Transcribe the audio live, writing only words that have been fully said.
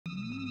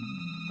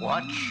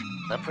Watch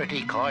the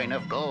pretty coin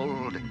of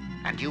gold,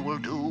 and you will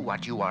do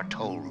what you are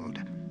told.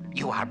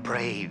 You are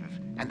brave,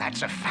 and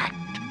that's a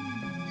fact.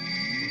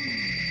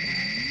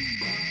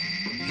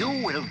 You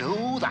will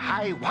do the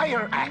high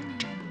wire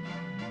act.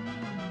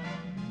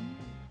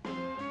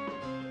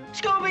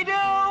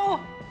 Scooby-Doo!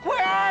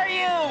 Where are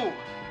you?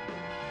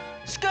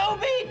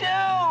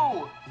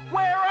 Scooby-Doo!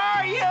 Where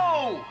are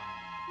you?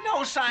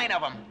 No sign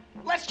of him.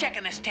 Let's check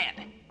in this tent.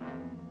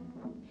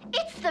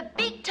 It's the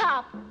big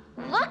top.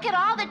 Look at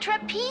all the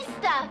trapeze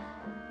stuff.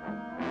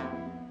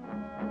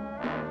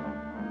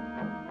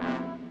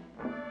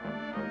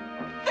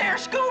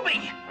 There's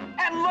Scooby!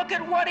 And look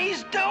at what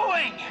he's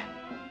doing!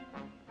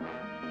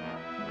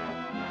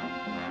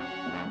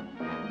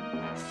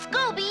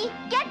 Scooby,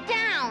 get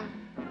down!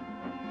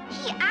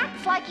 He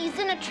acts like he's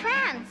in a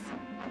trance.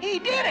 He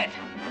did it!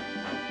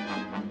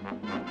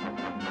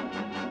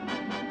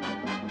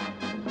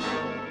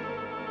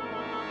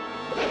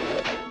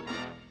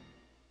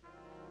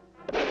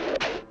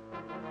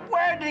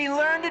 Where did he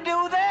learn to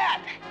do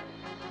that?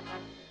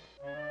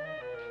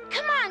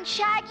 Come on,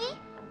 Shaggy.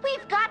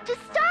 We've got to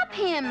stop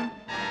him.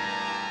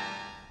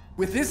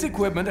 With this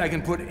equipment, I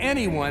can put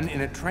anyone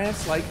in a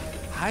trance-like,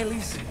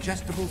 highly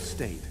suggestible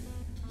state.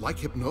 Like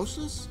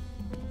hypnosis?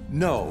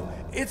 No,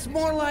 it's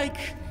more like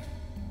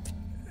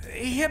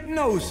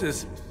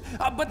hypnosis.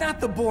 But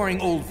not the boring,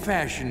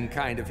 old-fashioned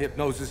kind of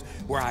hypnosis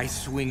where I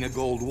swing a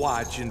gold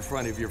watch in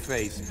front of your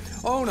face.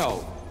 Oh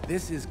no,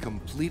 this is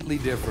completely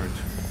different.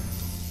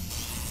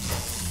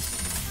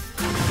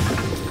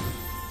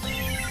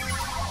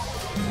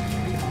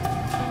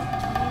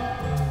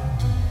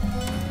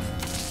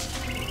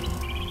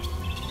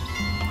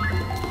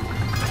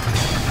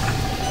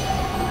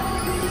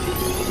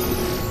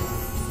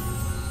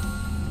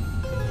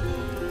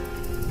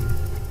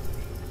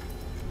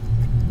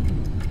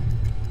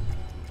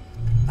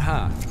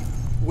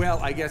 Well,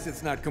 I guess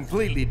it's not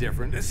completely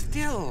different.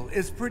 Still,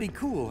 it's pretty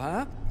cool,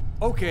 huh?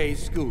 Okay,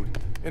 Scoot.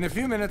 In a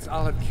few minutes,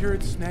 I'll have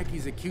cured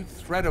Snacky's acute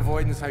threat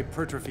avoidance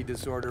hypertrophy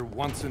disorder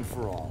once and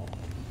for all.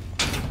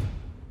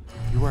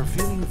 You are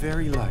feeling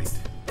very light.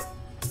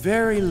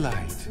 Very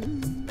light.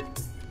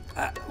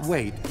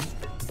 Wait.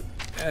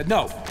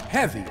 No,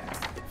 heavy.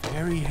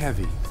 Very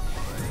heavy.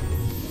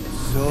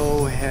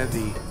 So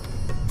heavy.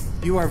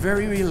 You are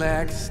very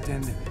relaxed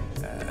and,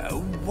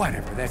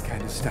 whatever, that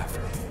kind of stuff.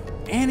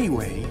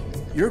 Anyway,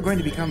 you're going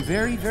to become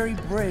very, very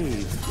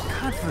brave,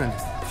 confident,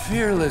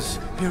 fearless,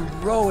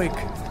 heroic,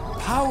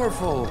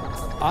 powerful,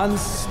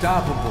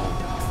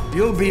 unstoppable.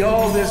 You'll be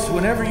all this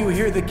whenever you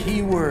hear the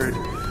keyword,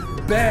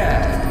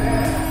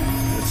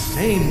 bad. The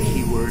same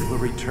keyword will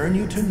return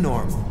you to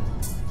normal.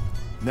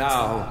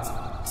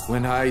 Now,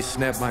 when I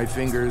snap my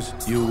fingers,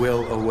 you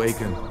will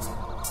awaken.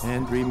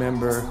 And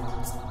remember,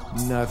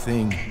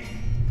 nothing.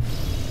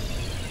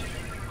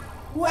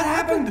 What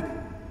happened?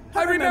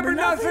 I remember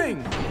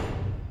nothing!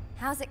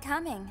 How's it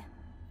coming?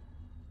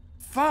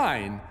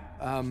 Fine,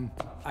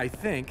 I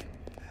think.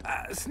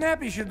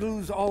 Snappy should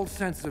lose all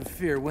sense of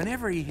fear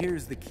whenever he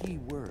hears the key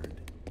word.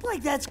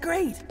 Like, that's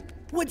great.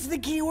 What's the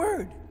key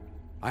word?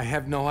 I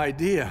have no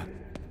idea.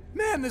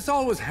 Man, this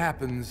always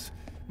happens.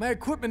 My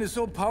equipment is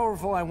so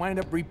powerful I wind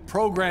up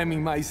reprogramming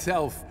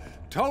myself.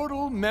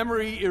 Total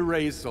memory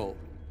erasal.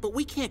 But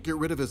we can't get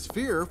rid of his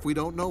fear if we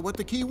don't know what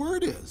the key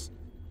word is.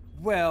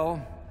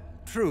 Well,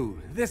 true,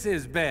 this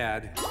is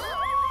bad.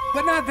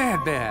 But not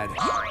that bad.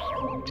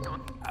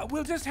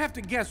 We'll just have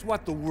to guess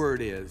what the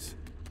word is.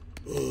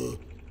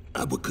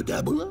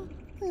 Abracadabra?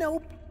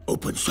 Nope.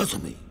 Open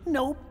sesame?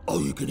 Nope.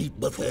 All-you-can-eat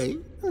buffet?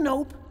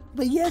 Nope.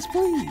 But yes,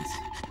 please.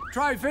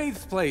 Try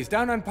Faith's place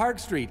down on Park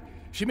Street.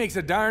 She makes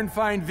a darn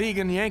fine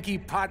vegan Yankee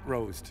pot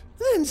roast.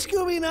 Then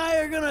Scooby and I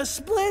are gonna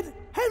split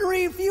and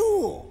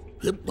refuel.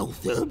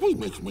 Hypnotherapy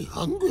makes me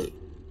hungry.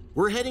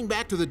 We're heading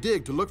back to the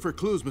dig to look for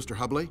clues, Mr.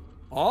 Hubley.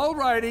 All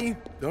righty.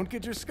 Don't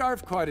get your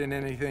scarf caught in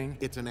anything.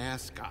 It's an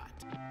ascot.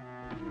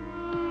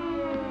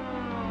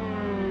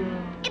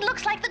 It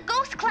looks like the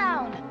ghost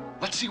clown.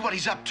 Let's see what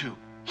he's up to.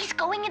 He's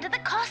going into the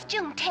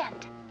costume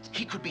tent.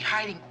 He could be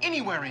hiding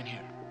anywhere in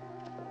here.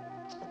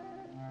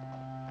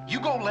 You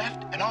go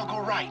left and I'll go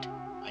right.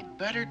 I'd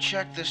better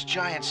check this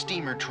giant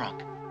steamer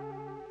trunk.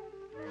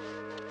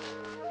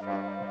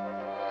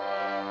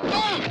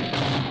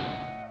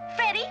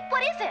 Freddy,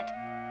 what is it?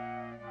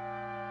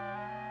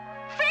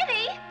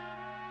 Freddy?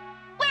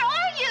 Where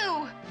are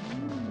you?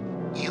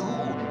 You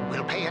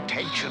will pay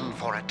attention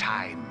for a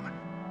time,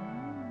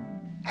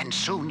 and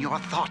soon your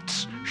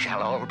thoughts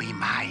shall all be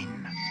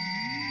mine.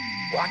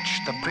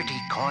 Watch the pretty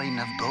coin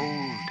of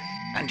gold,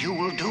 and you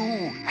will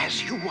do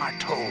as you are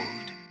told.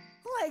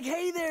 Like,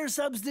 hey there,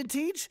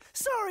 substitute.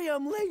 Sorry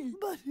I'm late,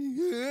 but...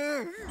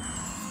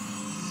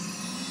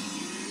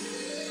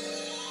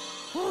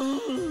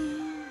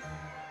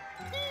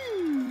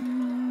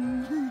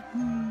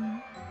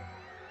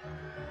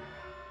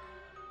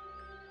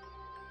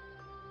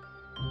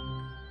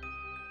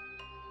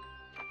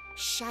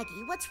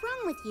 Shaggy, what's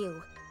wrong with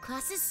you?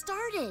 Class has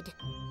started.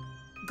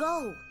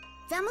 Go.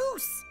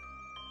 Vamoose.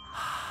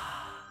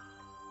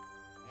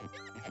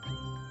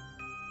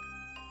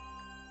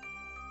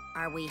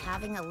 Are we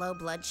having a low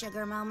blood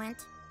sugar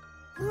moment?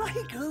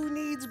 Like who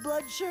needs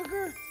blood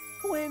sugar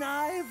when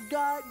I've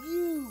got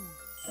you?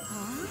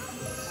 Huh?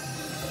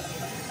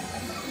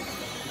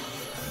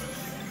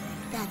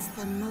 That's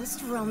the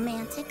most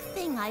romantic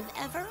thing I've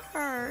ever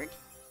heard.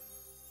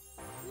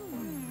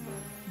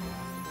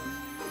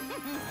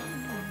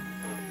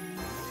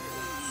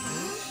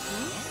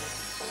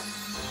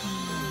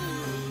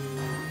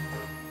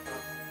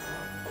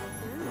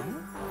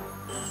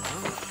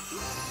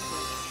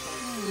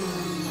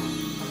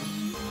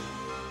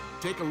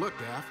 Take a look,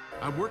 Daph.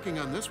 I'm working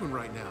on this one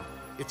right now.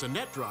 It's a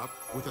net drop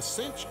with a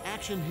cinch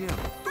action him.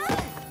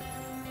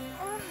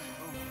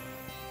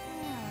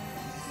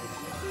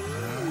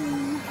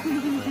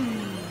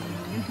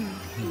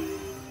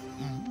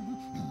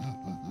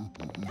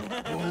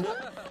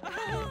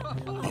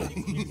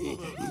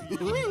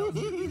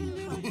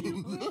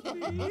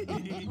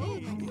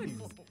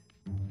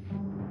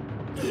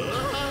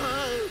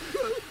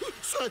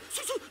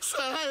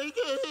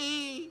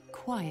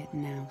 Quiet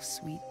now,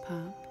 sweet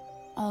pup.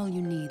 All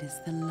you need is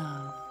the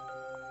love.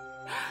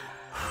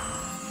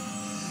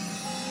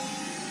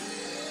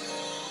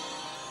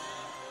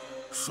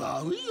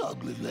 Sorry,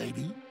 ugly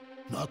lady.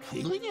 Not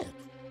feeling it.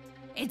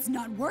 It's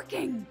not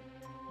working.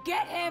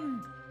 Get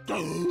him!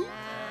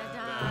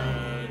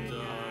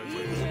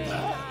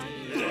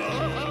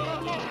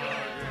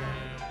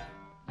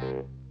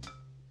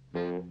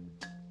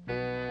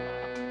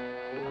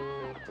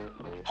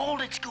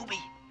 Hold it, Scooby.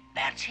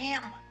 That's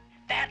him.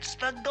 That's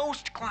the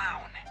ghost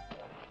clown.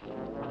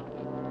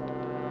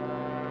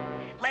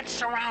 Let's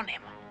surround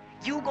him.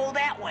 You go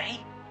that way,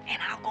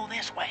 and I'll go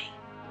this way.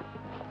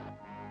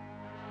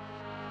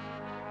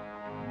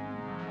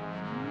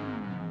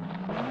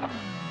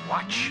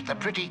 Watch the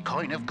pretty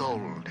coin of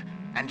gold,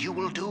 and you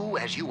will do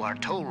as you are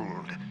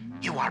told.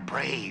 You are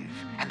brave,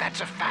 and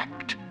that's a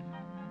fact.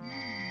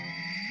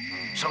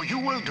 So you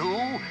will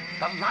do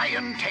the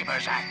Lion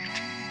Tamer's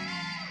Act.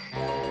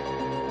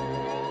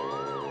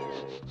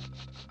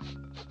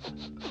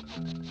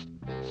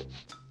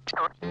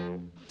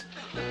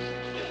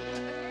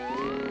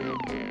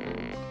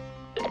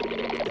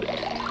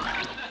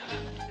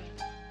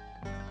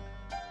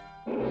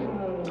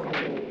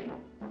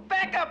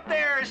 Back up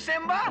there,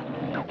 Simba!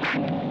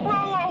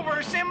 Roll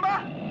over,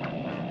 Simba!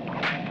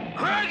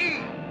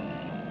 Craggy!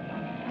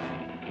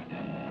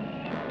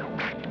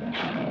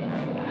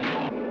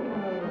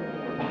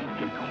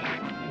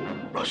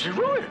 Rusty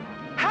Roy!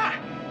 Ha!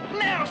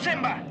 Now,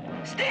 Simba!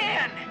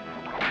 Stand!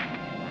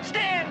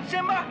 Stand,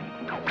 Simba!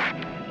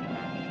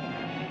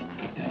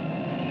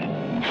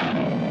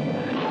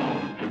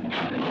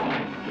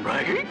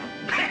 Raggy?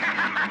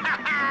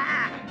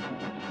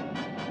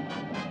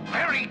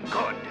 Very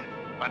good.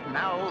 But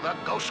now the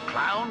ghost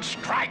clown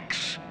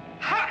strikes.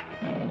 Ha!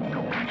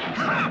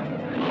 Ha!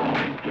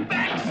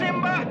 Back,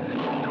 Simba!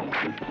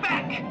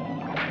 Back!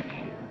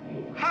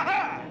 Ha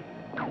ha!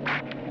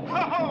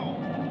 Ho ho!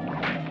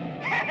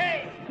 Hey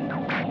hey!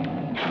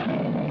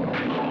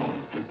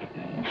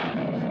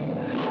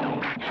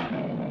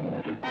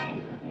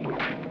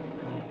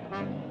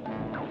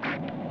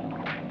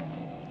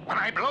 When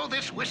I blow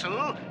this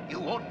whistle, you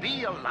won't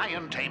be a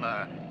lion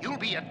tamer. You'll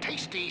be a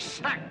tasty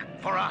snack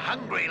for a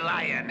hungry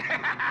lion.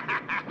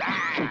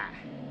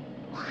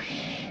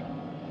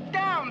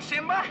 Down,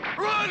 Simba!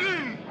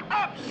 Raggy!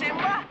 Up,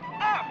 Simba!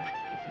 Up!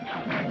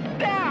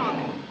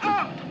 Down!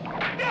 Up!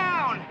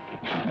 Down!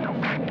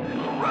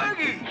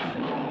 Raggy!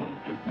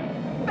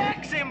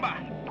 Back, Simba!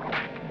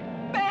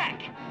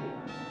 Back!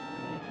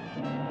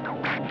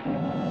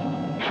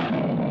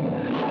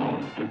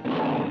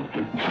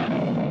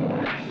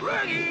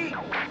 Raggy!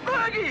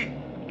 Raggy!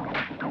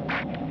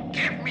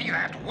 Give me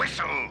that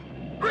whistle!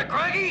 Rick,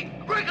 Raggy!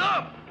 Rick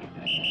up!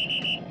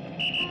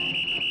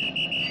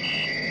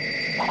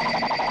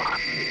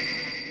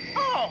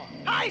 Oh,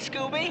 hi,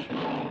 Scooby!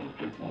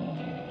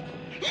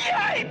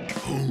 Yipe!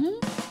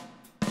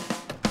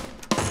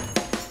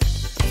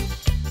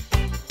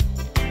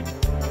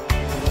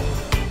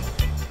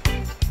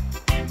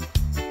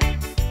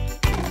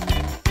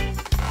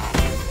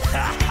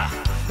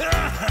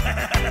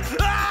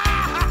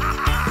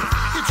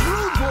 It's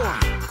Rude Boy!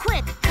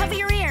 Quick, cover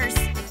your ears.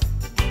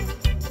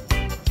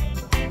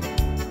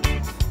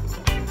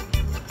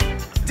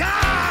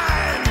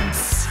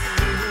 Dance!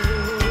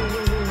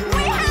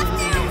 We have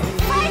to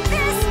fight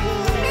this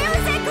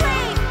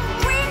musically!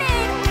 We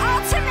need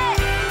ultimate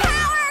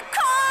power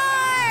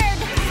chord!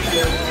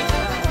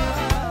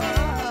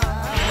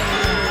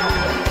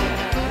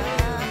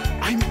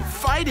 I'm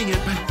fighting it,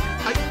 but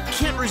I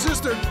can't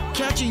resist their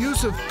catchy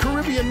use of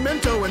Caribbean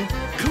mento and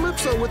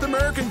calypso with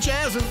American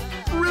jazz and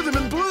rhythm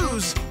and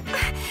blues.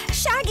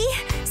 Shaggy,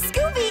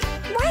 Scooby,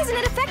 why isn't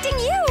it affecting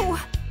you?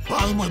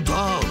 I'm a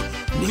dog.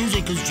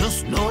 Music is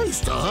just noise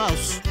to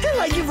us. And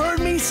like you've heard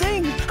me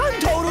sing, I'm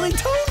totally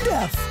tone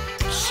deaf.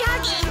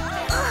 Shaggy!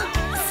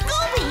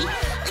 Scooby!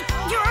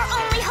 You're our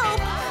only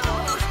hope.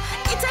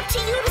 It's up to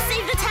you to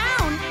save the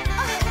town.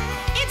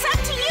 It's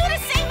up to you to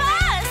save us!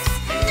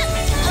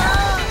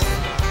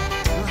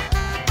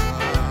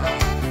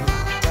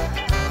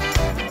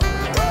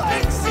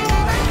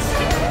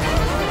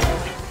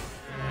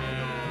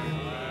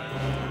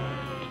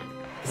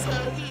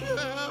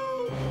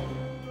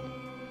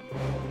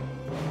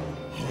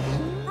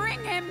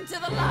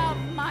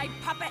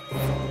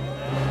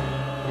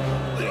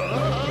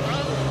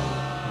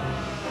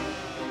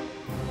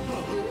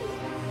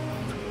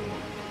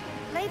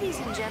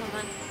 and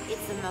gentlemen,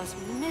 it's the most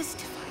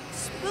mystifying,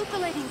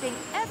 spookulating thing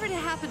ever to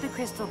happen to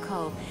Crystal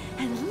Cove.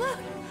 And look,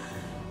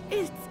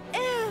 it's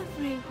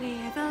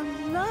everywhere, the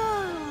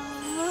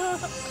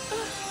love.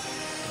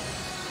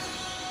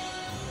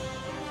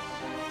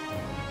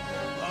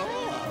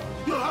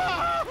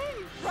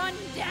 Run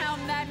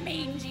down that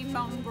mangy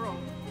mongrel.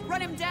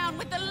 Run him down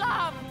with the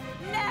love,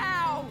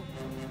 now!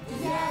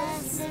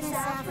 Yes, Miss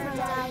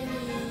Aphrodite.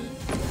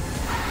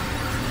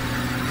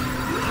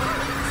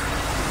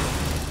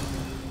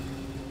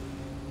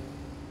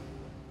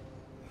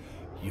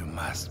 You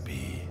must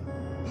be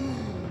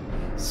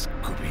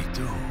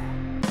Scooby-Doo.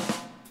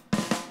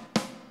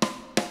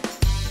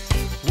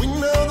 We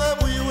know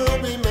that we will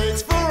be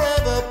mates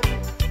forever.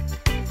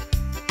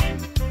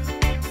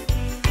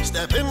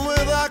 Step in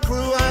with our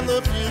crew and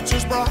the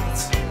future's bright.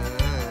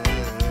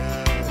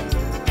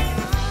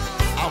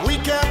 And we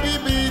can't be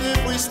beat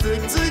if we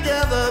stick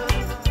together.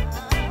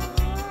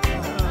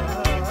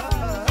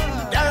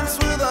 Dance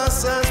with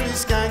us as we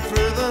skank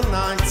through the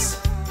night.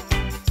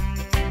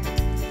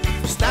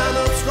 Stand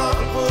up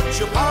strong, put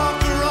your paw